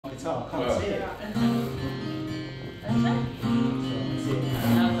guitar, I can't see it.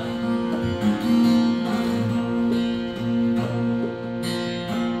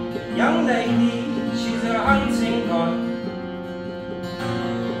 Young lady, she's a hunting god.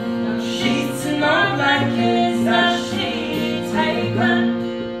 Sheets and no blankets that she's taken.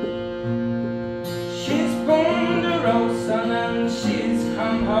 She's born the roast son and she's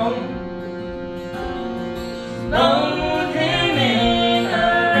come home. Load him in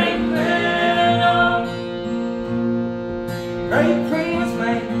her apron. Her apron was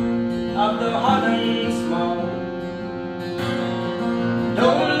made of the Holland small.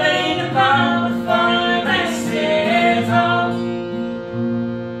 Don't lay the bar for rested home.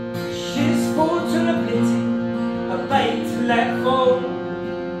 She's fortune a pity, a bait to let fall.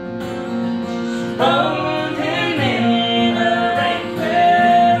 She rolled him in her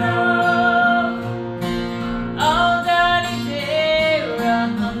apron. Oh, daddy dear, I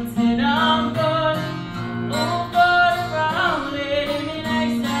hunted on board. Oh, but around it in a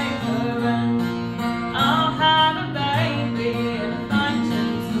safe run. I'll have a baby and a fine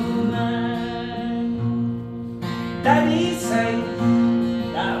gentleman. Daddy say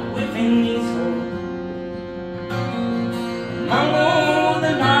that within his home, among all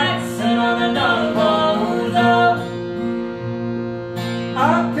the nights and all the dawn falls off, I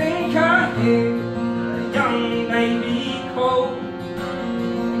think I hear a young baby call.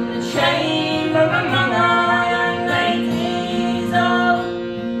 The chamber among our young ladies of.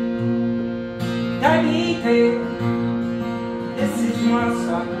 Daddy dear, this is my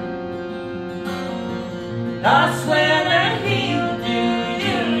son. I swear that he'll do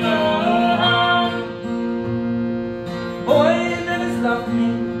you no harm. Boy that has loved me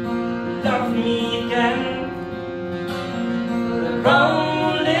again.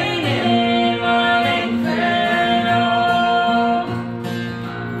 Rolling in my apron.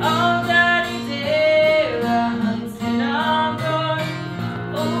 Oh, daddy dear, I hunted on board.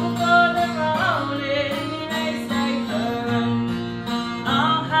 Oh, but around it in a safe run.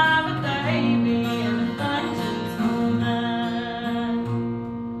 I'll have a baby and a fine gentleman.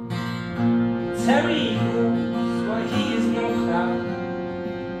 Terry Eagles, why he is no cloud.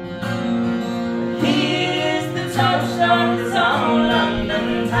 He is the toast of his own London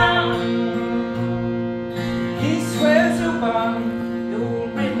town. He swears he'll buy your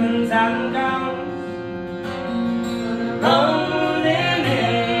ribbons and gowns. Rolling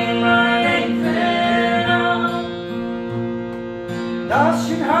in my apron. Thou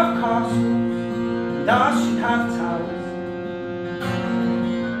should have castles, thou should have towers,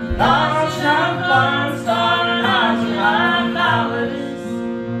 thou should have barns